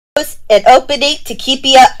and opening to keep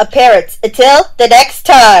your appearance. Until the next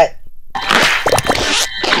time.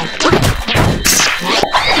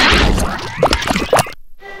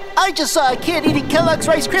 I just saw a kid eating Kellogg's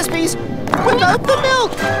Rice Krispies without the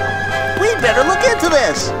milk. We'd better look into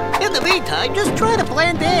this. In the meantime, just try to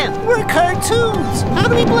blend in. We're cartoons. How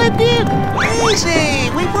do we blend in?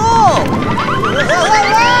 Easy. We roll.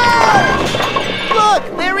 Look,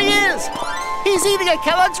 there he is. He's eating a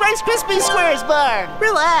Kellogg's Rice Krispies Squares bar.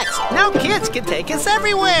 Relax. Now kids can take us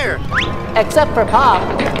everywhere. Except for Pop.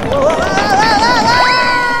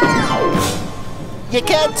 You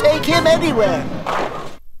can't take him anywhere.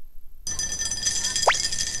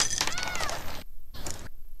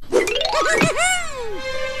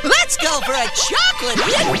 Let's go for a chocolate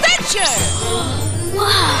adventure!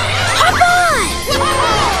 Wow! Hop on!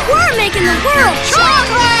 We're making the world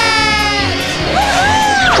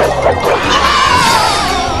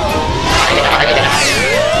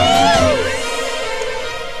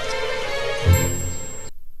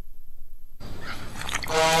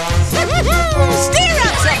Stir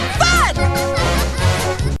up some fun!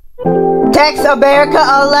 Text America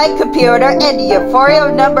Online Computer and your for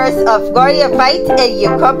numbers of Guardia Fight and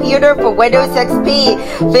your computer for Windows XP.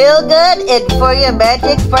 Feel good and for your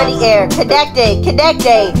magic for the air. Connecting.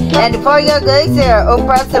 And for your laser,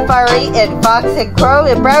 Opera Safari and Fox and Chrome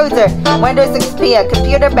and browser. Windows XP, a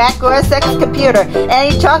computer, Mac or a sex computer.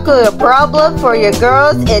 Any chocolate problem for your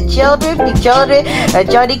girls and children, be children, a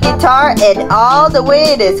Johnny Guitar, and all the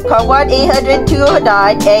way it is. Call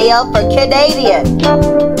 1-800-209-AL for Canadian.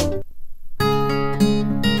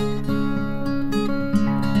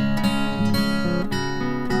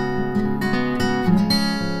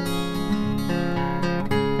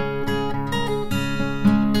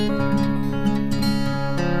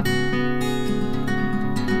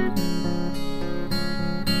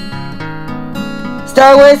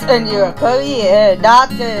 Star Wars and your Korea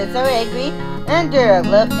doctor is so angry and you're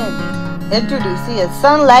love and introducing a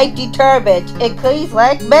sunlight detergent. It cleans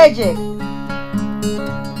like magic.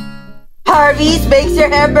 Harvey's makes your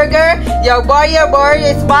hamburger, your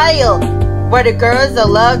warrior smile. Where the girls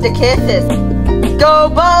love the kisses. Go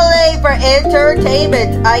bowling for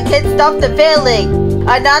entertainment. I can't stop the feeling.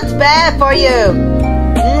 I'm not bad for you.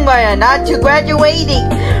 We're not to graduating.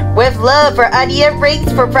 With love for onion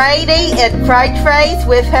rings for Friday and fried fries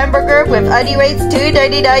with hamburger with onion rings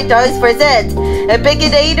 $2.99 a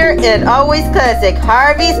Baconator and always classic.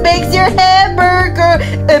 Harvey's makes your hamburger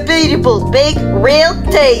a beautiful big real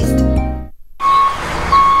taste.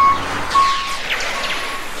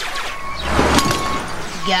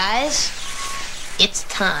 Guys, it's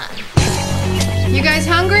time. You guys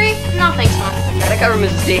hungry? No, thanks, Mom. Gotta cover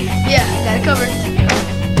Mrs. D. Yeah, got it covered.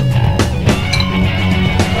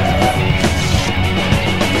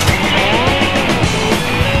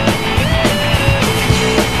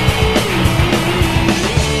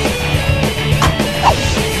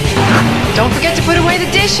 Don't forget to put away the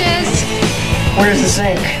dishes. Where's the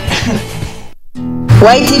sink?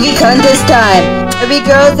 YTV contest time. Every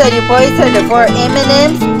girls and your boys are the 4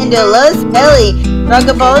 M&M's and the Love's Belly.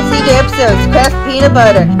 Dragon Ball Z episodes, Kraft Peanut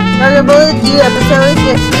Butter. Dragon Ball Z episodes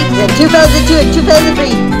next week in 2002 and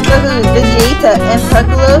 2003. Goku, Vegeta, and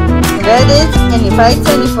Piccolo, Raditz, and your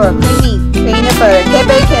 574 creamy peanut butter,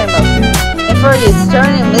 Cadbury Caramilk. And for this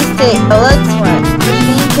turning mistake, Alex one,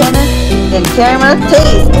 Christine Kenna, and Caramilk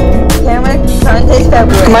Taste. Caramilk contest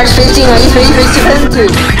February. March 15, 2002.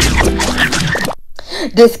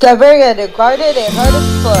 Discover and guarded and hard to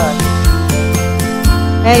explore.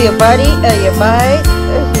 And your body and your mind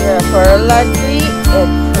for laundry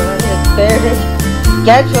and for the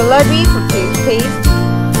get your laundry for toothpaste.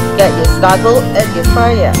 Get your snuggle and your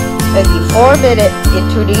fire. And the 4-minute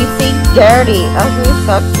introducing Dirty Ugly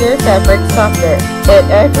Softer Fabric Softer. And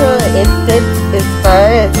actual instant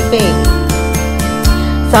inspired as a baby.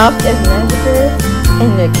 Soft as lavender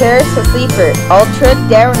and the care for sleeper. Ultra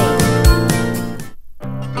Downy.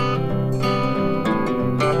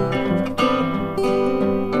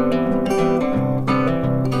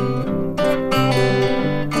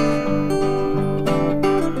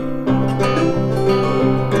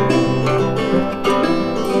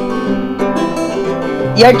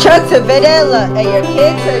 Your chunks of vanilla and your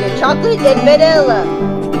kids are your chocolate and vanilla.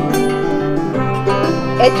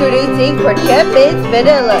 Introducing for Chapman's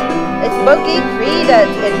vanilla. It's smoky free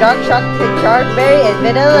nuts and dark chocolate strawberry and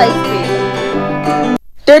vanilla ice cream.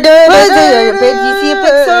 Your big DC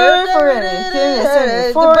Pixar for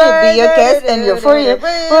anything. For your be your guest and your for your 20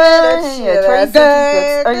 books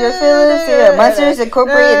are your Philips, your Monsters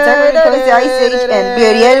Incorporated, Summer Coast Ice Age and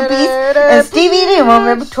Beauty and the Beast and Stevie Nicks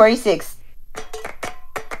November 26th.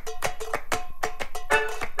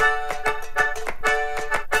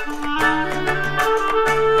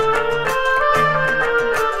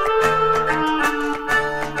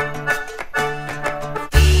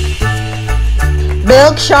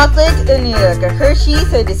 milk chocolate, and you got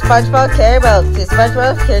Hershey's and the SpongeBob Caramilk. The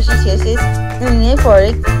SpongeBob Hershey's Kisses,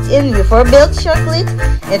 and for milk chocolate,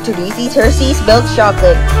 introducing Hershey's milk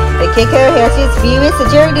chocolate. The kicker Hershey's Venus and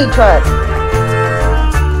Jerry Neutron.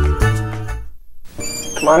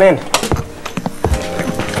 Come on in.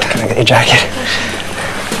 Can I get your jacket?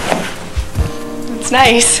 It's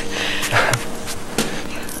nice.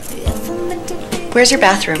 Where's your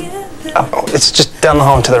bathroom? Oh, it's just down the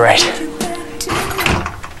hall and to the right.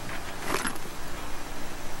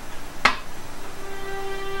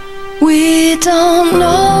 We don't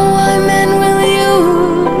know why men will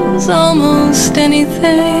use almost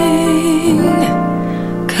anything.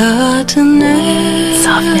 Cotton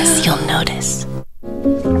Softness you'll notice.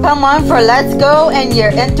 Come on for Let's Go and your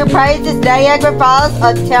Enterprises Niagara Falls,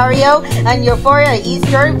 Ontario, and Euphoria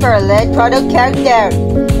Eastern for a lead product countdown.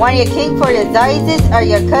 Want your king for your sizes, or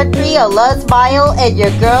your country, or Love Smile, and your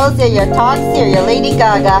girls, and your Toxie, or your Lady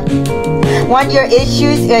Gaga. Want your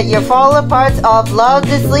issues and your fall aparts of Love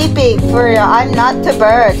to Sleeping for your I'm Not to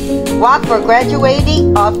Bird. Walk for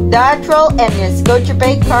graduating of Natural and your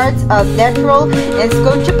Scotiabank cards of Natural and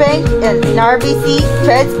Scotiabank and RBC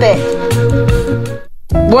Transbank.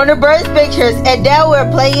 Warner Bros. Pictures, and now we're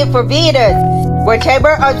playing for Venus. We're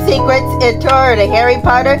Chamber of Secrets and tour the Harry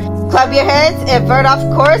Potter. Club your hands and burn off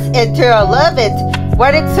course into a love it.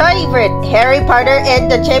 What exciting for it! Harry Potter and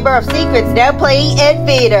the Chamber of Secrets now playing in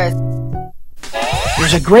Venus.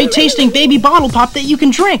 There's a great tasting baby bottle pop that you can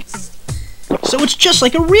drink. So it's just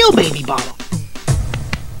like a real baby bottle.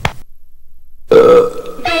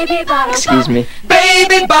 Excuse me.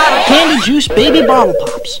 Baby bottle! Candy juice baby bottle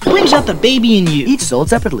pops. Brings out the baby in you. Each sold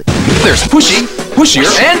separately. There's pushy, pushier,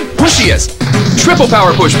 and pushiest. Triple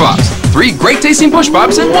power push pops. 3 great tasting push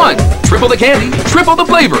pops in 1. Triple the candy, triple the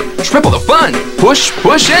flavor, triple the fun. Push,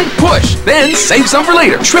 push, and push. Then save some for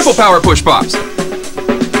later. Triple power push pops.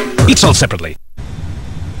 Each sold separately.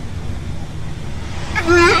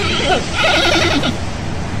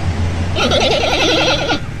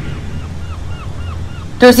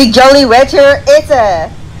 To see Jolly Rancher, it's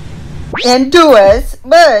a Endurance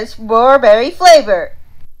much more berry flavor.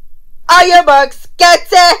 All your bugs, get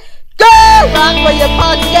set, go! Rock for your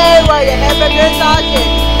pucks, stay while your hamburger sausage.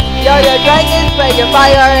 You're your dragons for your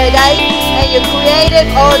fire and ice, and your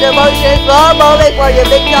creative old emotions, long moment for your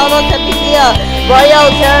McDonald's Happy Meal, Royal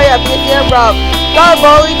Terry of Museum Room. Go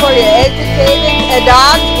bowling for your entertainment and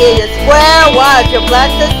dogs in your square watch, your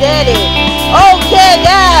Plaza City. Okay,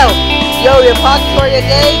 now! Yo, your pockets for your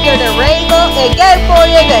game, you're the rainbow, and get for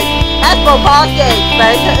your game. Hasbro Pock Games,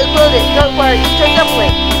 Spencer included, don't worry, eat your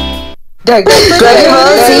supplement. The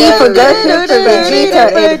Incredible C for good food and Vegeta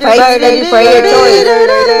and price ready for your toys.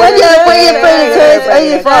 When you're for your friends, toys are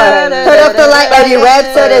you for? Turn off the light on your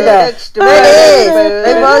website and there it is.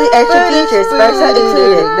 With all the extra features, Spencer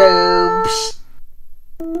included.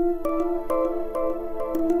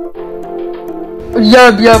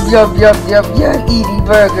 Yum, yum, yum, yum, yum, yum, eating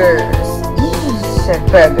burgers.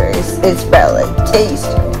 Burgers, it smell and taste.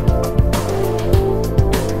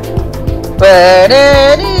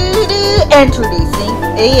 Introducing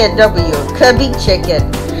A&W Cubby Chicken.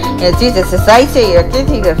 And this is a size you're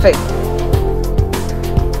getting a fix.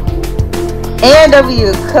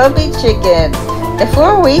 A&W Cubby Chicken. The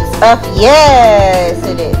 4 weeks of yes,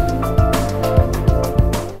 it is.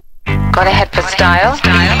 Got a head for style?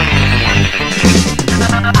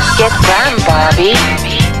 Get down, Barbie.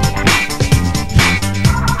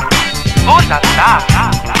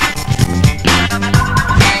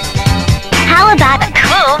 How about a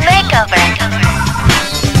cool makeover?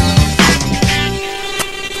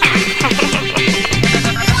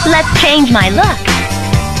 Let's change my look.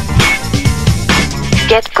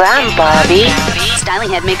 Get glam, Barbie. Styling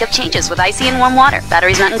head makeup changes with icy and warm water.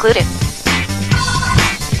 Batteries not included.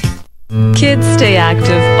 Kids stay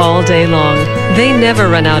active all day long. They never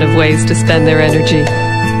run out of ways to spend their energy.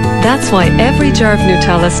 That's why every jar of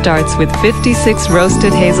Nutella starts with 56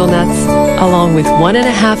 roasted hazelnuts, along with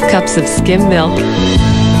 1.5 cups of skim milk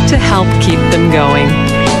to help keep them going.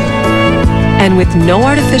 And with no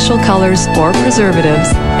artificial colors or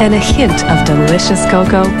preservatives and a hint of delicious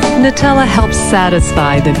cocoa, Nutella helps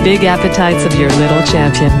satisfy the big appetites of your little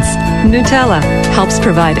champions. Nutella helps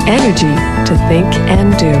provide energy to think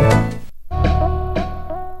and do.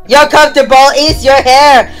 You're comfortable is your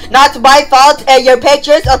hair, not my fault, and your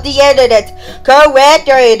pictures of the internet. Correct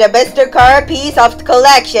during the Mr. Car piece of the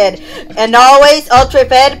collection, and always ultra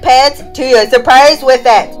fed pants to your surprise with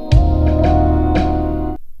it.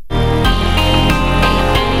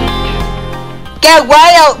 Get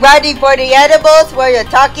wild, ready for the edibles, for your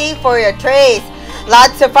talking, for your trays.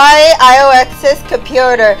 Lots of fire iOS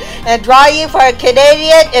computer and draw you for a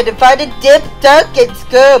Canadian and a fun dip, dunk, and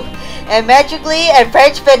scoop. And magically and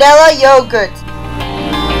French vanilla yogurt.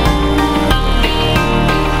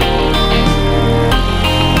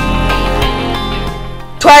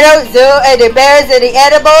 Toronto Zoo and the Bears and the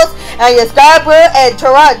Animals and your Scarborough and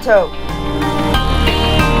Toronto.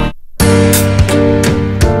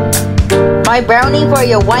 My brownie for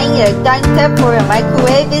your wine and dine set for a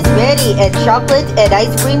microwave is ready and chocolate and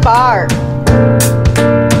ice cream bar.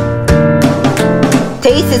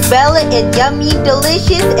 Taste is smell and yummy,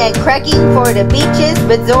 delicious and cracking for the beaches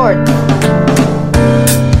resort.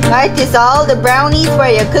 Right is all the brownies for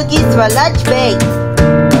your cookies for lunch bakes.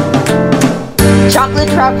 Chocolate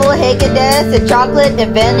truffle Haagen-Dazs and chocolate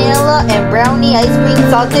and vanilla and brownie ice cream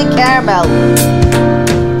salted caramel.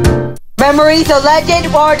 Memories of legend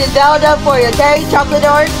or the Zelda for your cherry chocolate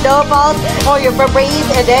orange snowballs or your Febreze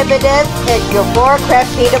and M&M's and your 4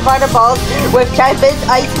 Kraft peanut butter balls with Chapman's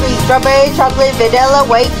ice cream, strawberry, chocolate, vanilla,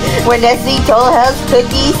 white, with Nesquik Toll House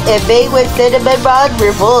cookies and made with cinnamon bun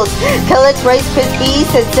revolves. Kellogg's Rice Krispies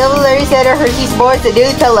and Silver Center Hershey S'mores and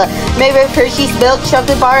Nutella made with Hershey's milk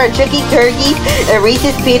chocolate bar and chicken turkeys and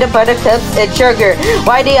Reese's peanut butter cups and sugar.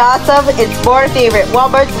 Why they awesome? It's more favorite.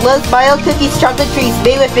 Walmart's Love's Smile Cookies chocolate treats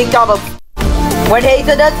made with McDonough. One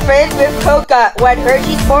hazelnut spread with coca, one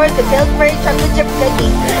Hershey S'mores and Pillsbury chocolate chip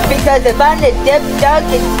cookies. Because if I'm the dip, dunk,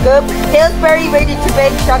 and scoop, Pillsbury ready to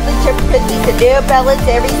bake chocolate chip cookies and New Balance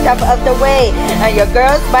every step of the way. And your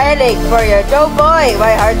girl smiling for your no boy,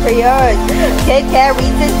 my hearts are yours. Kit Kat,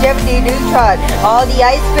 Reese's, Jiminy Neutron, all the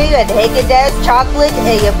ice cream and Haagen-Dazs chocolate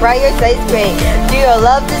and your Breyer's ice cream. Do you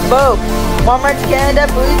love this smoke? Walmart's Canada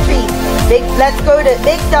food treats. Let's go to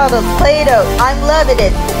McDonald's, Play-Doh. I'm loving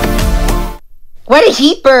it. What a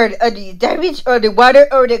heat bird on the damage or the water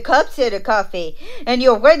or the cups in the coffee. And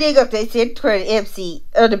you're running up the center MC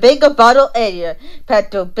or the big bottle area.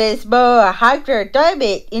 Pepto-Bismol, a hydra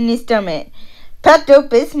diamond in the stomach.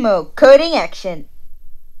 Pepto-Bismol, coding action.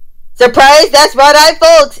 Surprise, that's right, I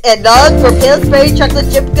folks. And log for Pillsbury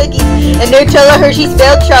chocolate chip cookies and Nutella Hershey's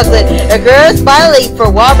milk chocolate. A girl smiling for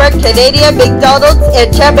Walmart, Canadian, McDonald's,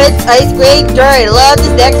 and Chapman's ice cream during love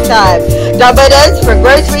this next time. Domino's for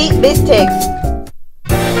grocery mistakes.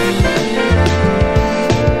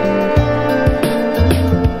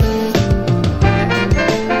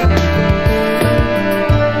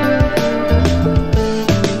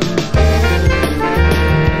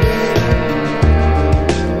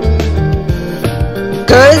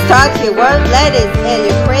 Girls talk your warm lettuce and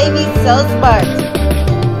your craving so smart.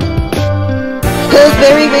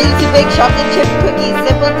 Pillsbury ready to bake chocolate chip cookies,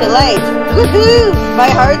 simple delight. Woohoo! My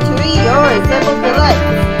heart to yours, simple delight.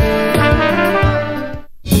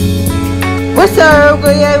 What's up,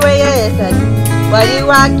 what do you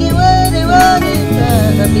want?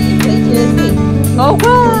 Oh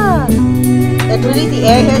wow! Introduce the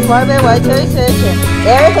Airheads Watermelon White Cherry Session.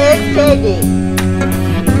 Airheads Candy.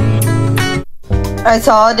 I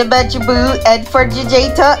saw the Boo and for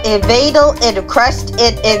Jajata and Vadal and crushed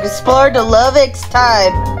it and explored the love X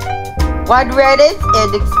time. One Reddit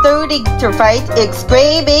and exploding to fight,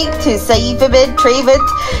 screaming to save him and trave it,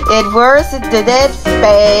 and worse the dead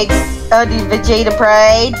bags on the Vegeta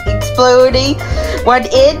Pride, exploding. One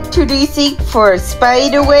introducing for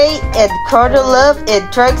Spiderway and Carter Love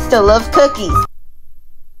and Trunks to Love Cookies.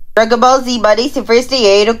 Dragon Ball Z Mondays to Thursday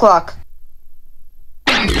 8 o'clock.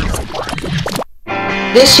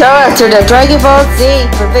 This show after the Dragon Ball Z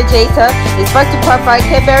for Vegeta is sponsored by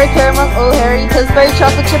Cadbury, Caramilk, Harry, Pillsbury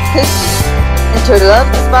chocolate chip cookies. Into the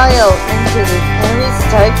love smile, into the Harry's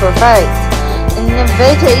time for fights. In the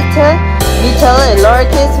Vegeta, Nutella and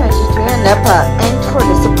lowercase when she's doing Neppa. And for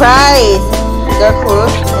the surprise, the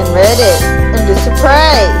hook and Reddit. And the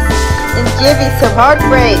surprise, and giving some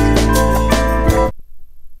heartbreak.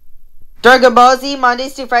 Dragon Ball Z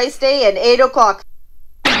Mondays to Friday at 8 o'clock.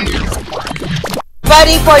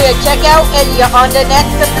 Ready for your checkout and you're on the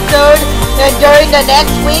next episode and during the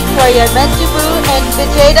next week for your Mensubu and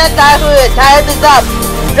Vegeta Tahu. Time is up.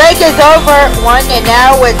 Break is over. 1 and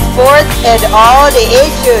now with sports and all the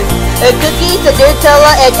issues. And cookies and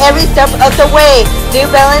Nutella and every step of the way. New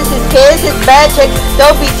Balance is kids is magic.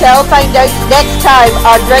 Don't be terrified next time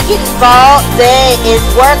on Dragon Ball Z is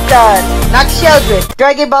work done. Not children.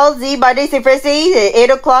 Dragon Ball Z Mondays and Thursdays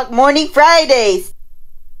at 8 o'clock morning Fridays.